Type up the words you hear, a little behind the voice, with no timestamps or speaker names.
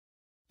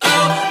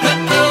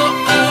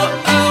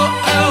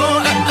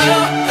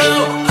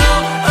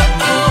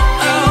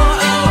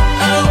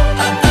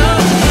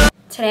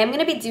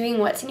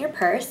what's in your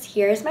purse.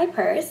 Here's my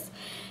purse.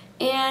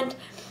 And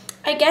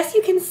I guess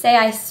you can say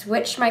I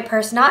switch my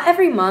purse, not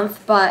every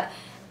month, but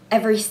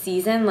every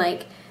season.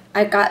 Like,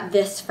 I got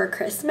this for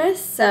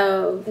Christmas,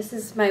 so this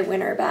is my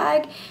winter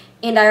bag.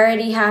 And I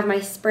already have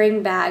my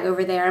spring bag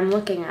over there. I'm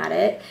looking at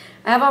it.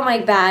 I have all my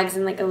bags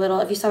in like a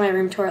little, if you saw my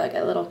room tour, like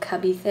a little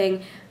cubby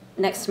thing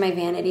next to my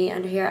vanity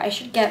under here. I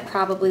should get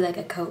probably like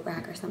a coat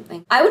rack or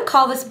something. I would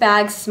call this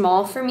bag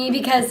small for me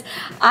because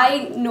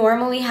I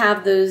normally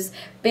have those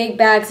big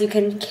bags you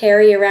can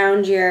carry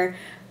around your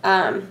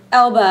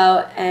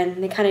elbow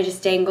and they kind of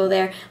just dangle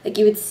there like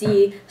you would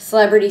see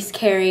celebrities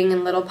carrying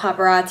in little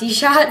paparazzi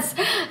shots.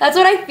 That's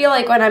what I feel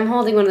like when I'm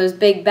holding one of those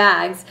big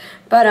bags.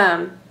 But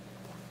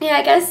yeah,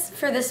 I guess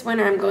for this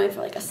winter I'm going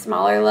for like a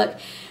smaller look,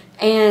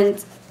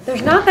 and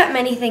there's not that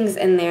many things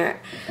in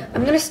there.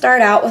 I'm gonna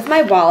start out with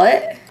my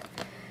wallet.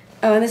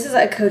 Oh, and this is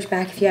a Coach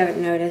bag if you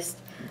haven't noticed.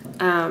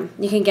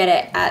 You can get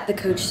it at the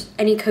Coach,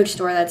 any Coach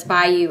store that's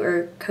by you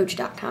or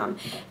Coach.com.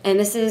 And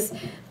this is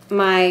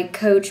my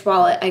Coach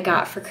wallet I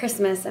got for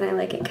Christmas, and I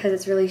like it because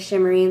it's really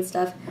shimmery and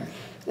stuff.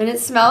 And it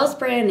smells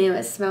brand new.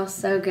 It smells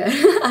so good.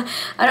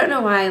 I don't know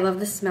why I love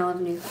the smell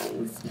of new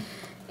things.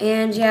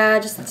 And yeah,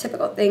 just the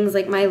typical things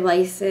like my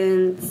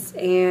license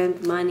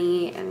and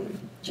money and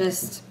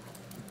just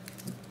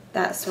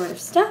that sort of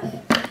stuff.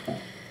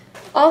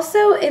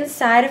 Also,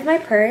 inside of my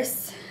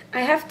purse,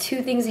 I have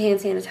 2 things of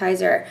hand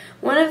sanitizer.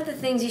 One of the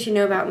things you should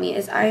know about me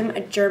is I'm a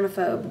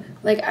germaphobe.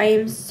 Like, I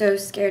am so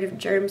scared of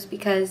germs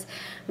because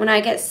when I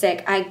get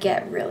sick, I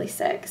get really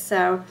sick.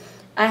 So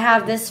I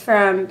have this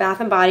from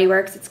Bath & Body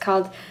Works. It's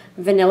called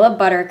Vanilla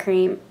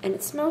Buttercream, and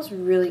it smells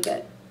really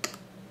good.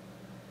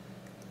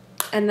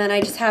 And then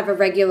I just have a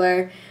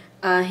regular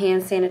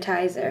hand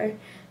sanitizer.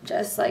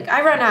 Just like,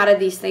 I run out of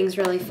these things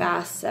really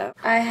fast, so.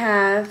 I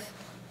have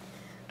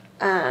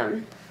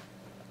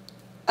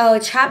a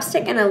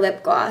chapstick and a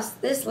lip gloss.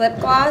 This lip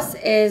gloss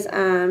is,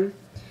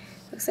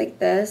 looks like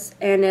this,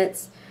 and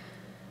it's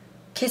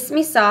Kiss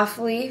Me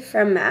Softly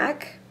from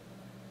MAC.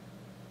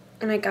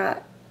 And I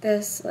got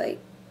this, like,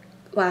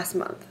 last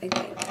month, I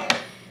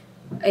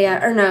think.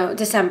 Yeah, or no,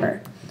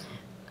 December.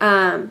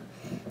 And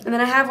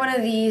then I have one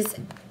of these,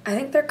 I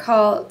think they're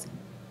called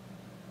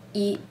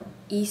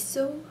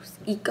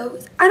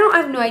Ecos? I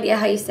have no idea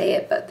how you say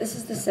it, but this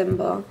is the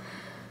symbol.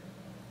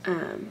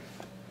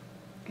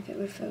 If it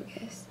would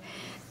focus.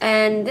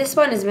 And this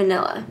one is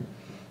vanilla.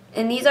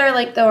 And these are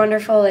like the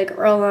wonderful like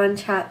roll-on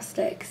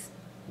chapsticks.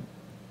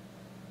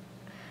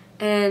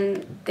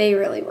 And they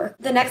really work.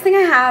 The next thing I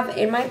have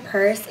in my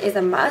purse is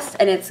a must,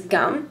 and it's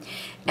gum.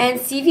 And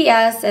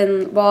CVS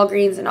and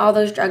Walgreens and all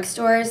those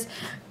drugstores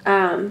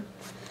have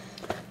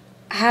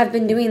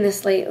been doing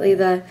this lately.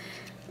 They're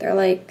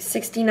like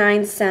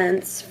 69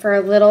 cents for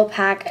a little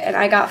pack, and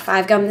I got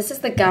 5 gum. This is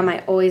the gum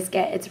I always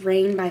get. It's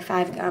Rain by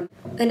 5 Gum.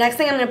 The next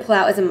thing I'm going to pull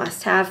out is a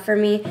must-have for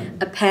me,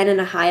 a pen and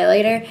a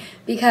highlighter,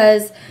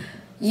 because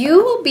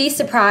you will be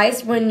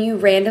surprised when you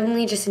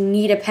randomly just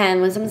need a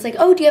pen. When someone's like,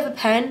 oh, do you have a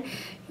pen?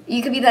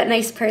 You could be that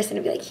nice person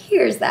and be like,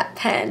 here's that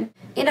pen.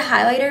 And a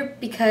highlighter,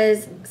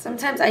 because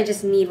sometimes I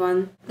just need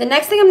one. The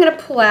next thing I'm going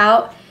to pull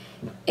out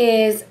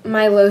is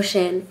my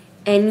lotion,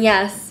 and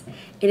yes,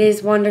 it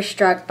is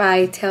Wonderstruck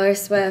by Taylor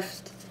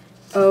Swift.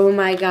 Oh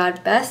my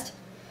god, best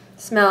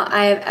smell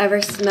I have ever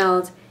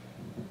smelled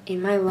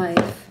in my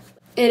life.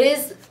 It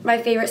is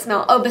my favorite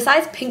smell. Oh,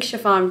 besides Pink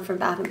Chiffon from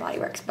Bath & Body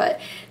Works,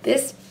 but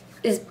this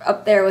is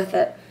up there with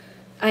it.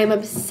 I am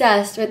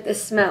obsessed with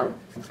this smell.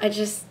 I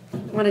just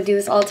want to do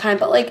this all the time,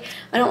 but like,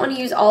 I don't want to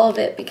use all of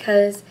it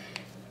because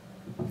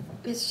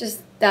it's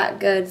just that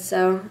good,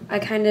 so I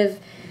kind of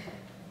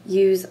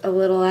use a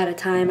little at a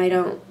time. I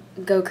don't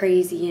go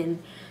crazy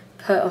and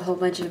put a whole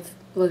bunch of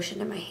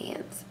lotion in my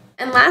hands.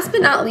 And last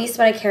but not least,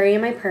 what I carry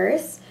in my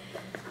purse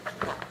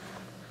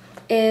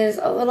is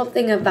a little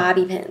thing of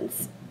bobby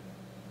pins.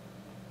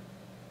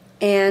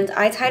 And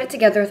I tied it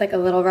together with like a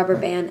little rubber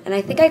band, and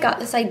I think I got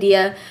this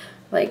idea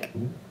like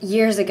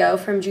years ago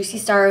from Juicy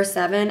Star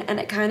 07, and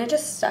it kind of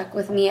just stuck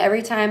with me.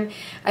 Every time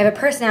I have a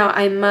purse now,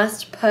 I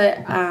must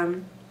put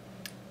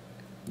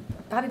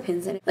bobby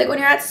pins in it. Like when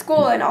you're at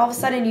school and all of a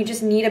sudden you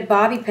just need a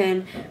bobby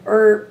pin,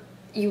 or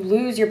you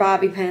lose your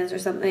bobby pins or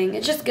something.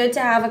 It's just good to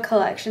have a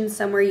collection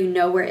somewhere you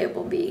know where it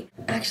will be.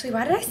 Actually,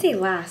 why did I say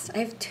last? I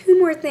have 2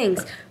 more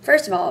things.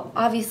 First of all,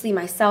 obviously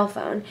my cell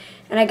phone.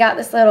 And I got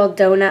this little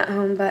donut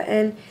home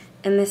button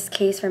in this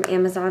case from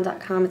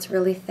Amazon.com. It's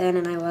really thin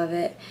and I love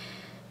it.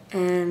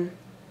 And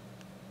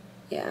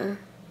yeah,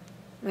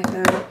 my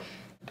phone.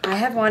 I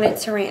have wanted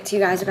to rant to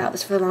you guys about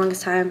this for the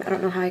longest time. I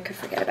don't know how I could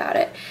forget about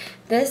it.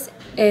 This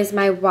is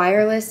my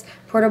wireless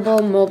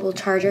portable mobile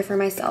charger for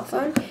my cell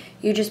phone.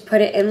 You just put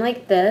it in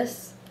like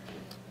this,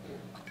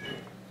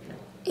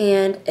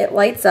 and it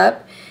lights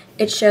up.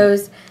 It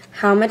shows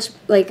how much,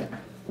 like,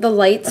 the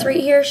lights right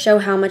here show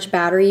how much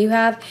battery you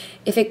have.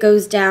 If it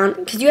goes down,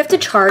 because you have to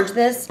charge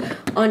this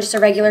on just a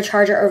regular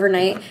charger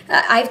overnight.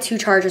 I have 2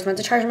 chargers, one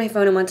to charge my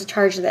phone and one to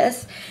charge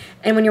this.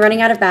 And when you're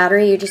running out of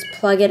battery, you just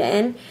plug it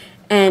in.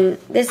 And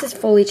this is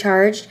fully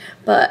charged,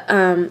 but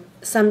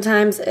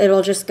sometimes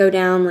it'll just go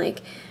down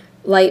like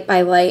light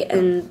by light,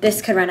 and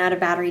this could run out of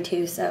battery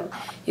too, so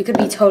you could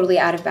be totally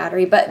out of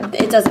battery, but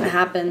it doesn't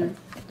happen.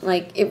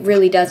 Like, it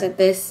really doesn't.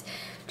 This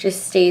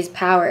just stays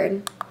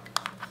powered,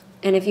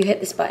 and if you hit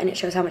this button, it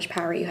shows how much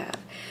power you have.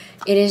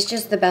 It is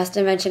just the best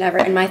invention ever,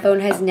 and my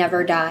phone has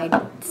never died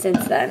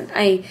since then.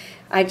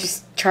 I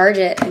just charge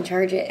it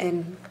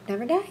and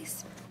never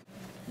dies.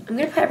 I'm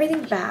gonna put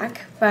everything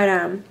back,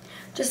 but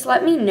just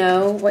let me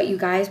know what you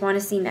guys want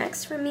to see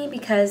next from me,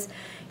 because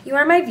you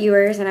are my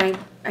viewers, and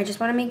I just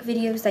want to make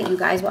videos that you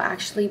guys will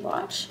actually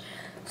watch.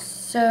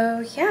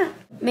 So yeah,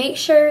 make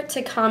sure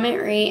to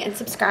comment, rate, and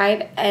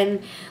subscribe,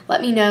 and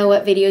let me know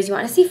what videos you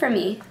want to see from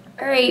me.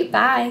 Alright,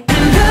 bye.